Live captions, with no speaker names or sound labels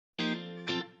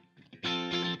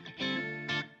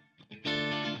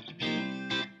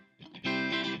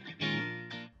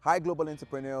Hi global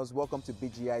entrepreneurs, welcome to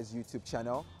BGI's YouTube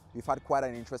channel. We've had quite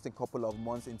an interesting couple of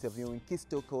months interviewing key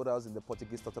stakeholders in the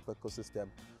Portuguese startup ecosystem.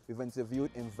 We've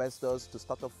interviewed investors to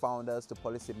startup founders to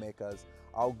policymakers.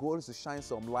 Our goal is to shine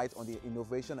some light on the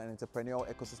innovation and entrepreneurial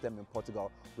ecosystem in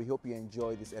Portugal. We hope you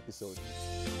enjoy this episode.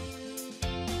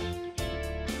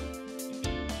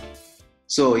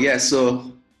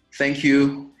 So thank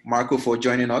you, Marco, for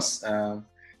joining us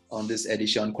on this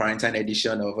quarantine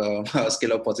edition of our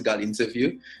ScaleUp Portugal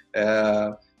interview.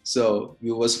 So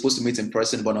we were supposed to meet in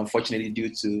person, but unfortunately, due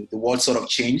to the world sort of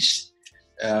changed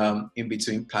in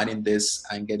between planning this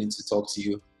and getting to talk to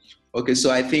you. Okay,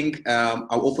 so I think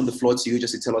I'll open the floor to you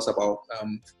just to tell us about,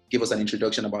 give us an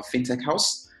introduction about Fintech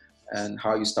House and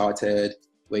how you started,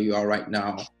 where you are right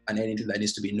now, and anything that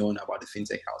needs to be known about the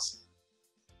Fintech House.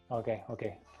 Okay.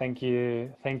 Thank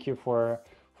you for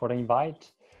the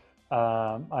invite.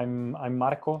 I'm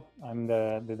Marco. I'm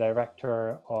the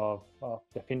director of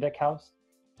the Fintech House,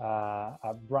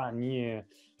 a brand new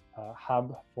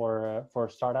hub for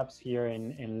startups here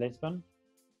in Lisbon.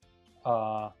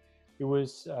 It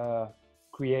was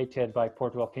created by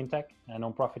Portugal Fintech, a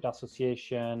non-profit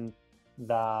association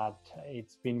that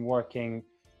it's been working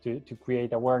to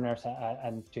create awareness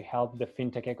and to help the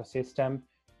fintech ecosystem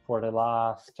for the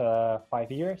last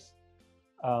 5 years.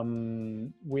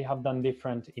 We have done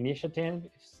different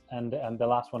initiatives, and the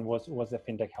last one was the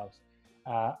Fintech House,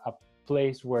 a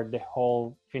place where the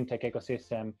whole fintech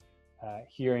ecosystem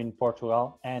here in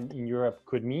Portugal and in Europe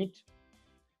could meet.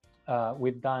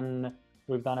 We've done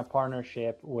a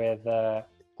partnership with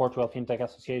Portugal Fintech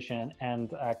Association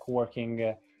and a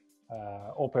co-working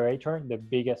operator, the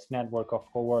biggest network of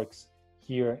co-works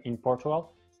here in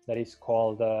Portugal, that is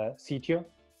called Sitio,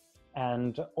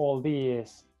 and all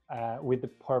these with the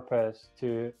purpose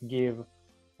to give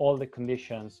all the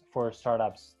conditions for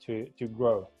startups to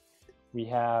grow. We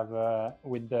have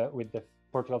with the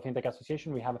Portugal Fintech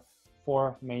Association, we have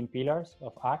 4 main pillars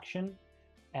of action,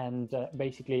 and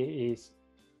basically is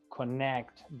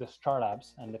connect the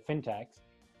startups and the fintechs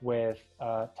with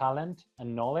talent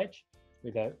and knowledge,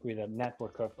 with a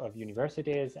network of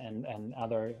universities and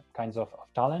other kinds of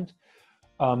talent.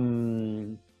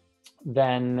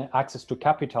 Then access to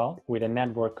capital with a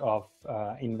network of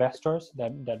investors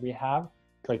that we have,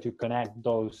 try to connect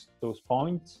those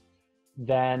points.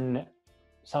 Then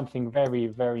something very,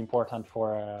 very important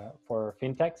for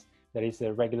fintechs, that is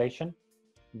the regulation.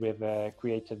 We've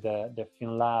created the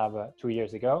FinLab 2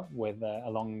 years ago with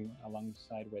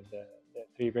alongside with the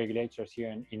 3 regulators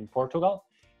here in Portugal,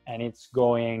 and it's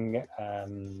going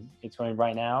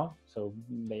right now. So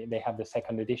they have the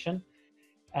 2nd edition.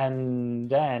 And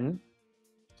then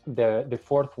the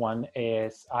 4th one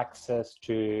is access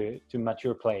to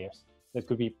mature players. That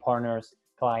could be partners,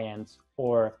 clients,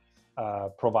 or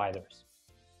providers.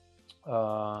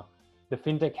 The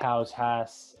Fintech House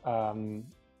has 5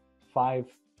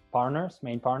 partners,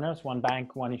 main partners: 1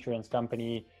 bank, 1 insurance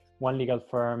company, 1 legal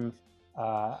firm,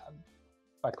 a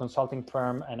consulting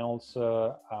firm, and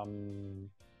also an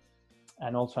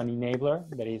enabler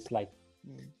that is like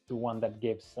the one that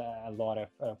gives a lot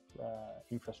of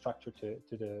infrastructure to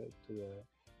the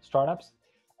startups.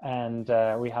 And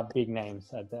we have big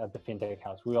names at the Fintech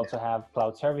House. We also have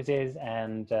cloud services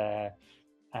and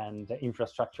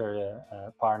infrastructure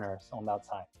partners on that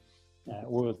side.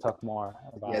 We will talk more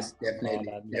about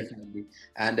definitely.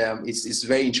 And it's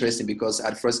very interesting because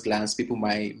at first glance, people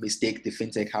might mistake the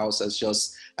Fintech House as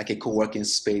just like a co-working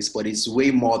space, but it's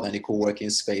way more than a co-working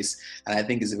space. And I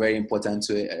think it's very important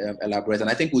to elaborate. And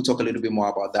I think we'll talk a little bit more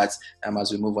about that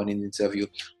as we move on in the interview.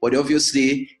 But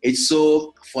obviously, it's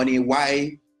so funny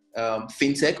why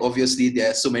fintech. Obviously,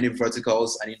 there are so many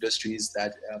verticals and industries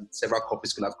that several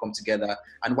companies could have come together.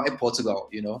 And why Portugal?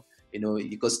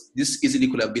 Because this easily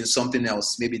could have been something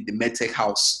else, maybe the MedTech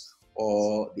House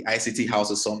or the ICT House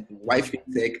or something. Why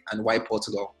fintech and why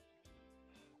Portugal?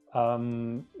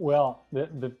 Well,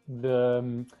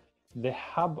 the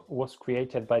hub was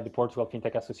created by the Portugal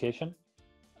Fintech Association.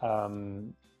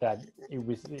 That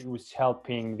it was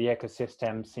helping the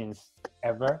ecosystem since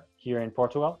ever here in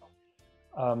Portugal.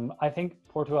 I think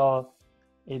Portugal,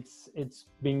 it's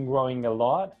been growing a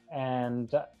lot, and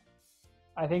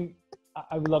I think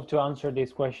I would love to answer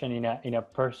this question in a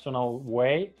personal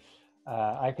way.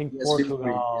 I think Portugal,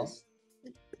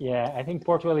 I think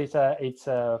Portugal is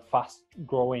a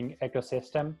fast-growing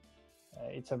ecosystem.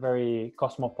 It's a very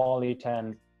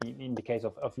cosmopolitan, in the case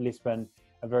of Lisbon,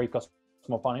 a very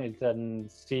cosmopolitan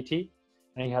city,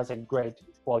 and it has a great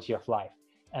quality of life.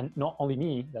 And not only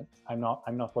me, that I'm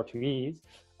not Portuguese,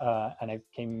 and I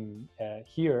came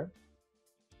here.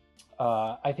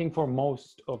 I think for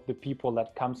most of the people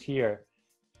that comes here,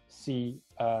 see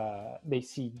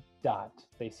that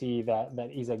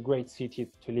is a great city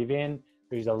to live in.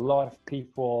 There's a lot of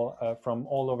people from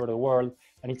all over the world,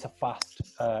 and it's a fast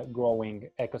growing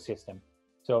ecosystem.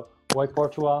 So why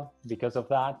Portugal? Because of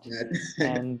that.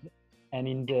 and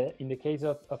in the case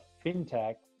of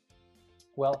fintech,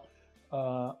 well,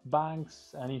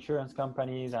 banks and insurance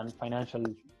companies and financial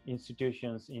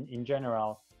institutions in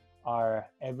general are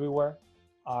everywhere,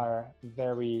 are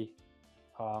very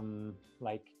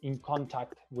like in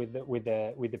contact with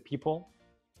the people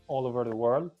all over the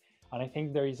world. And I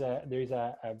think there is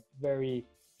a very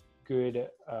good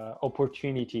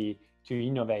opportunity to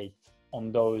innovate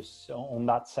on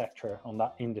that sector, on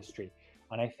that industry.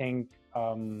 And I think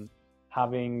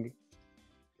having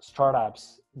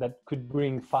startups that could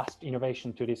bring fast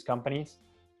innovation to these companies,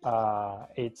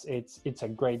 it's a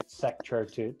great sector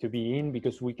to be in,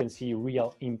 because we can see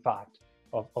real impact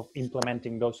of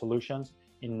implementing those solutions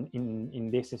in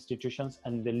these institutions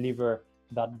and deliver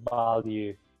that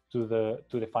value to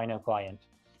the final client.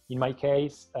 In my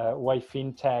case, why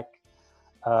fintech?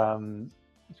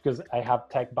 Because I have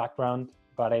tech background,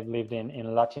 but I've lived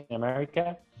in Latin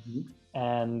America,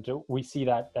 and we see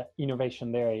that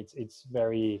innovation there, it's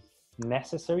very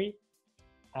necessary,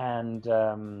 and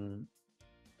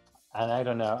I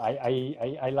don't know,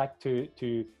 I like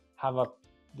to have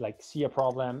see a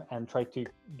problem and try to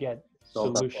get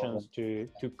solutions to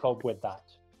cope with that.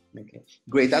 Okay,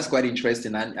 great. That's quite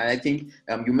interesting. And I think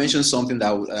you mentioned something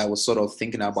that I was sort of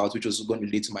thinking about, which was going to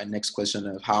lead to my next question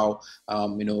of how,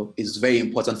 it's very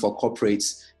important for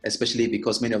corporates, especially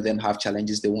because many of them have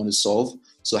challenges they want to solve.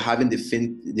 So having the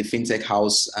Fintech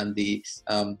House and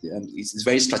it's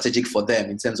very strategic for them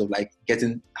in terms of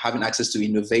having access to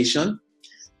innovation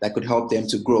that could help them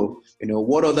to grow.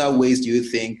 What other ways do you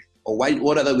think, or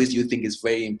what other ways do you think is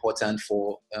very important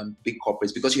for big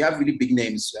corporates? Because you have really big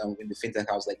names in the Fintech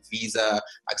House like Visa,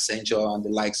 Accenture, and the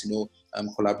likes,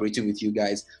 collaborating with you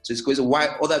guys. So it's question, why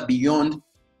other beyond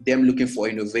them looking for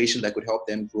innovation that could help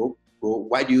them grow,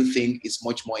 why do you think it's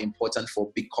much more important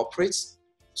for big corporates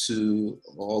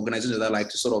or organizations that like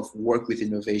to sort of work with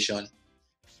innovation?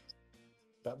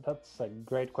 That's a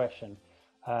great question.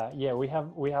 Yeah, we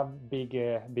have big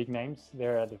names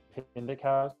there at the Fintech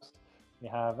House. We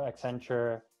have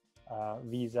Accenture,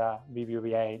 Visa,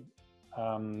 BBVA,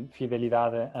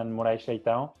 Fidelidad, and Moraes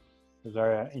Leitão. Those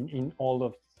are in all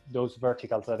of those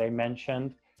verticals that I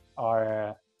mentioned,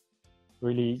 are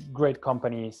really great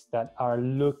companies that are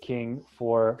looking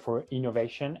for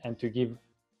innovation and to give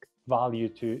value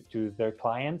to their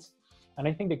clients. And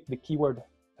I think the keyword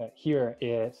here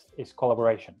is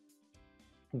collaboration.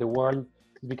 The world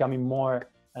is becoming more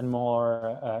and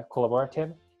more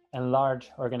collaborative, and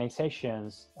large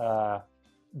organizations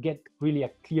get really a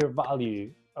clear value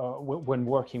when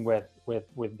working with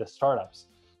the startups.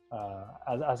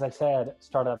 As I said,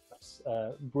 startups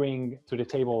bring to the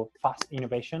table fast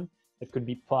innovation that could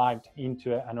be plugged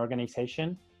into an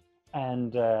organization,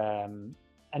 and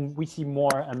we see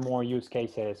more and more use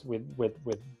cases with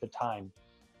the time.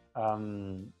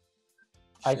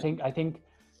 I think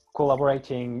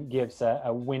collaborating gives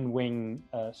a win-win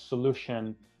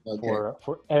solution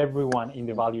for everyone in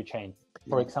the value chain.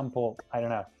 For example, I don't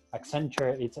know,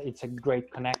 Accenture, it's a great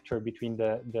connector between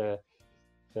the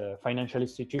financial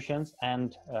institutions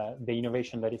and the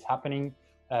innovation that is happening.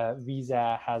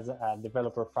 Visa has a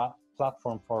developer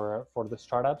platform for the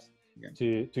startups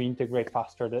to integrate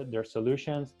faster their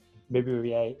solutions.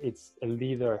 BBVA, it's a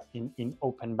leader in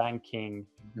open banking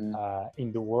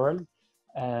in the world.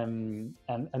 And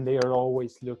they are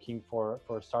always looking for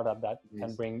a startup that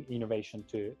can bring innovation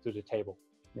to the table.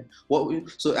 Yeah. Well,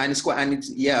 so it's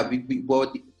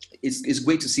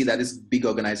great to see that these big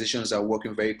organizations are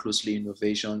working very closely in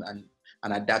innovation and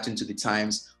adapting to the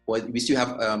times. But we still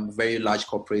have very large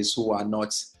corporates who are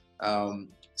not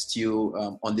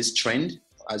still on this trend,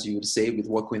 as you would say, with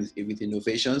working with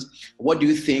innovations. What do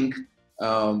you think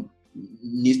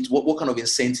what kind of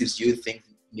incentives do you think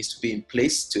needs to be in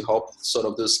place to help sort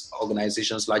of those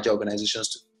organizations, larger organizations,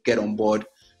 to get on board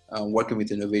working with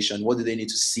innovation? What do they need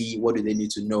to see? What do they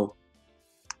need to know?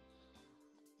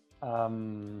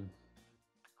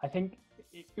 I think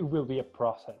it will be a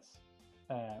process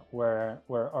where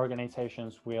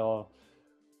organizations will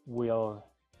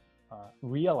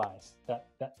realize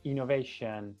that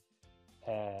innovation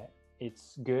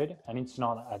it's good and it's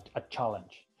not a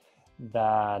challenge.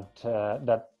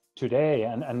 That today,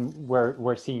 and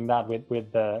we're seeing that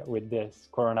with this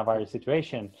coronavirus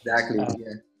situation. Exactly.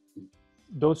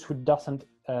 Those who doesn't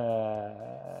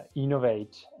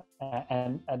innovate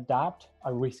and adapt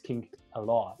are risking a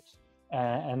lot.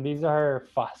 And these are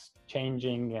fast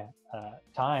changing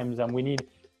times, and we need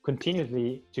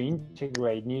continuously to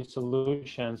integrate new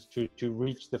solutions to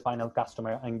reach the final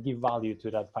customer and give value to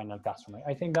that final customer.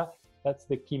 I think that's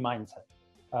the key mindset,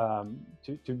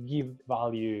 to give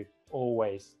value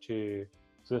always to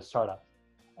the startup,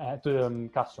 to the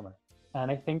customer. And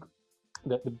I think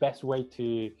that the best way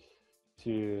to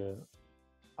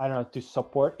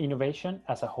support innovation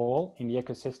as a whole in the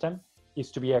ecosystem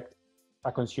is to be a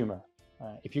consumer.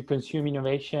 If you consume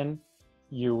innovation,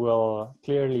 you will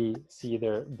clearly see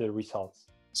the results.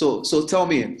 So tell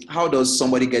me, how does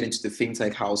somebody get into the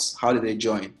Fintech House? How do they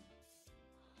join?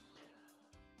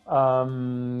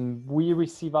 We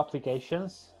receive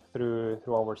applications through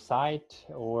our site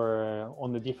or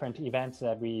on the different events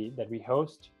that we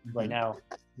host right now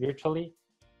virtually.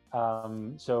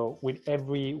 So with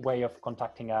every way of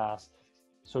contacting us,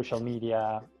 social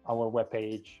media, our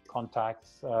webpage,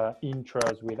 contacts,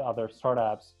 intros with other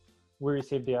startups, we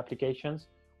receive the applications,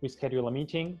 we schedule a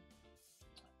meeting,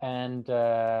 and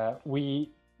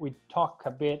we talk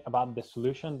a bit about the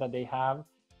solution that they have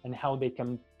and how they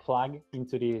can plug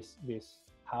into this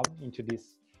hub, into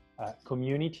this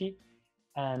community,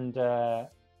 and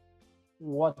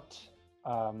what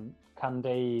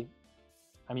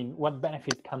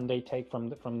benefit can they take from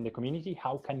the community?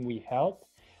 How can we help?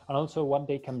 And also what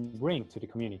they can bring to the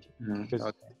community.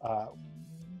 Because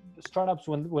startups,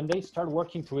 when they start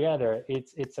working together,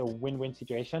 it's a win-win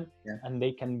situation, and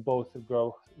they can both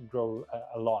grow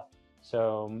a lot.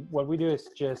 So what we do is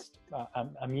just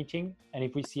a meeting, and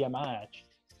if we see a match,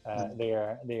 they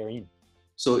are in.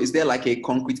 So is there like a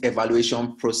concrete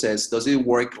evaluation process? Does it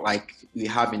work like we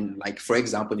have in, like, for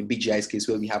example, in BGI's case,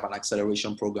 where we have an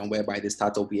acceleration program whereby the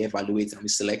startup, we evaluate and we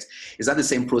select? Is that the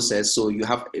same process? So you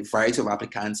have a variety of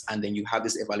applicants, and then you have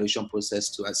this evaluation process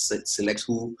to select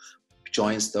who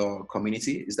joins the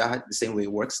community. Is that the same way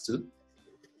it works too?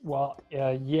 Well,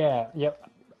 yeah.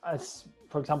 As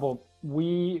for example,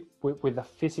 with the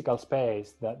physical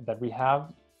space that we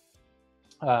have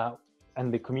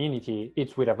and the community,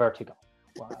 it's with a vertical.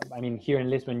 Well, I mean, here in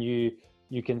Lisbon, you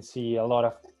can see a lot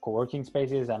of co-working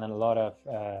spaces and a lot of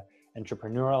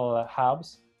entrepreneurial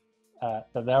hubs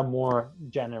that are more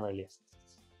generalists.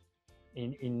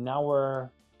 In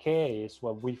our case,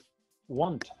 what we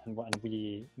want and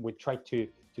we try to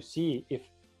see if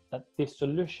that this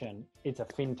solution is a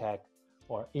fintech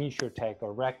or insurtech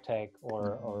or regtech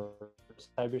or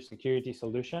cybersecurity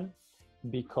solution,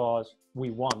 because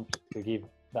we want to give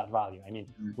that value. I mean,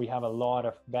 we have a lot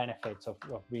of benefits of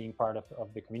being part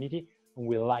of the community, and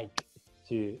we like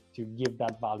to give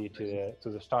that value to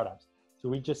the startups. So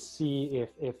we just see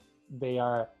if they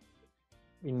are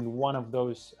in one of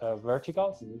those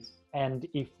verticals, and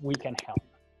if we can help.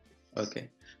 Okay,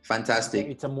 fantastic.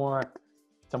 It's a more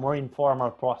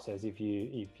informal process if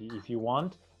you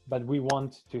want, but we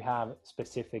want to have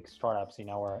specific startups in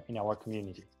our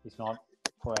community. It's not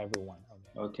for everyone.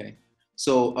 Okay.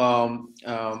 So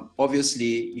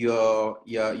obviously you're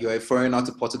a foreigner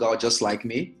to Portugal just like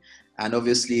me, and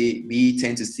obviously we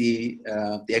tend to see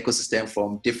the ecosystem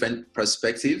from different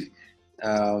perspective.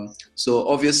 So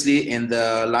obviously in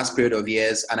the last period of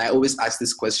years, and I always ask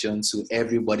this question to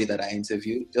everybody that I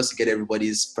interview, just to get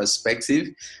everybody's perspective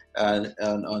on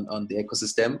the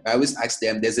ecosystem. I always ask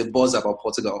them, there's a buzz about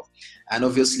Portugal. And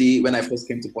obviously when I first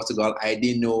came to Portugal, I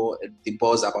didn't know the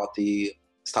buzz about the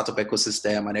startup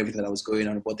ecosystem and everything that was going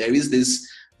on, but there is this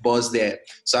buzz there.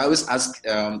 So I always ask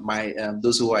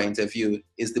those who I interview,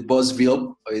 is the buzz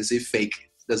real or is it fake?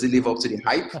 Does it live up to the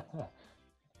hype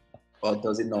or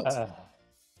does it not?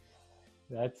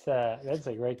 That's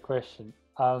a great question.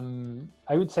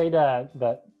 I would say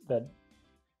that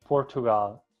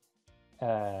Portugal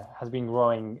has been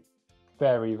growing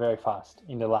very, very fast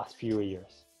in the last few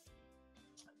years,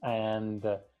 and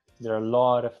there are a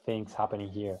lot of things happening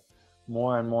here.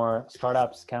 More and more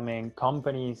startups coming,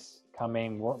 companies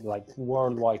coming, like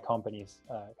worldwide companies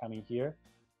coming here,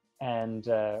 and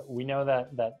we know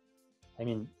that I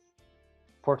mean,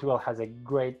 Portugal has a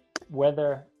great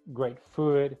weather, great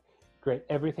food, great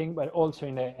everything, but also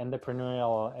in the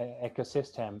entrepreneurial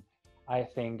ecosystem, I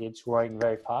think it's growing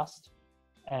very fast,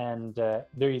 and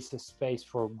there is a space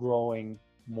for growing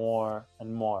more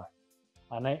and more.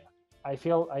 And I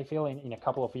feel in a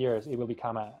couple of years it will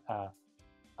become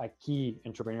a key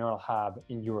entrepreneurial hub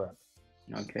in Europe.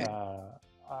 Okay.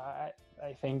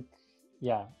 I think,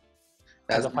 yeah.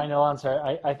 As a final answer,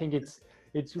 I think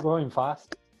it's growing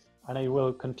fast, and it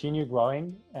will continue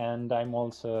growing. And I'm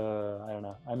also, I don't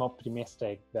know, I'm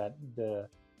optimistic that the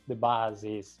buzz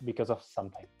is because of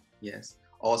something. Yes.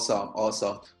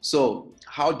 Awesome. So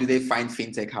how do they find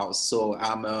Fintech House? So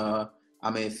I'm a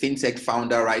fintech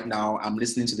founder right now. I'm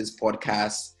listening to this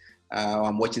podcast.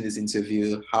 I'm watching this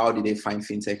interview, how did they find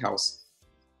Fintech House?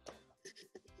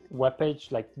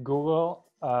 Webpage like Google,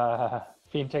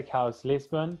 Fintech House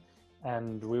Lisbon,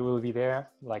 and we will be there,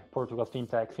 like Portugal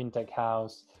Fintech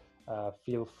House.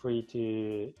 Feel free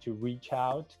to reach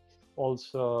out.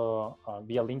 Also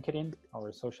via LinkedIn,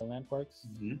 our social networks,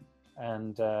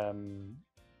 and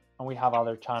we have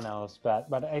other channels,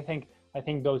 but I think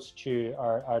those two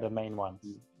are the main ones.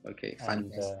 Okay,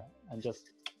 fantastic. And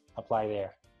just apply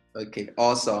there. Okay,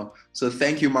 awesome. So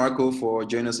thank you, Marco, for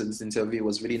joining us in this interview. It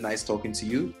was really nice talking to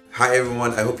you. Hi,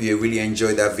 everyone. I hope you really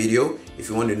enjoyed that video. If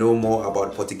you want to know more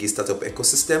about Portuguese startup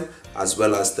ecosystem, as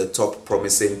well as the top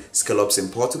promising scale-ups in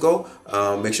Portugal,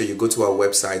 make sure you go to our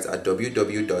website at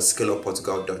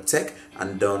www.scaleupportugal.tech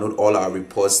and download all our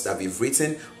reports that we've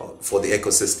written for the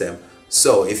ecosystem.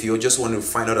 So if you just want to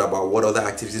find out about what other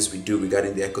activities we do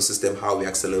regarding the ecosystem, how we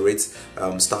accelerate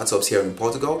startups here in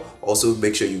Portugal, also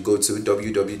make sure you go to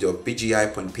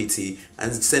www.bgi.pt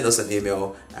and send us an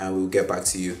email and we'll get back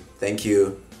to you. Thank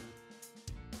you.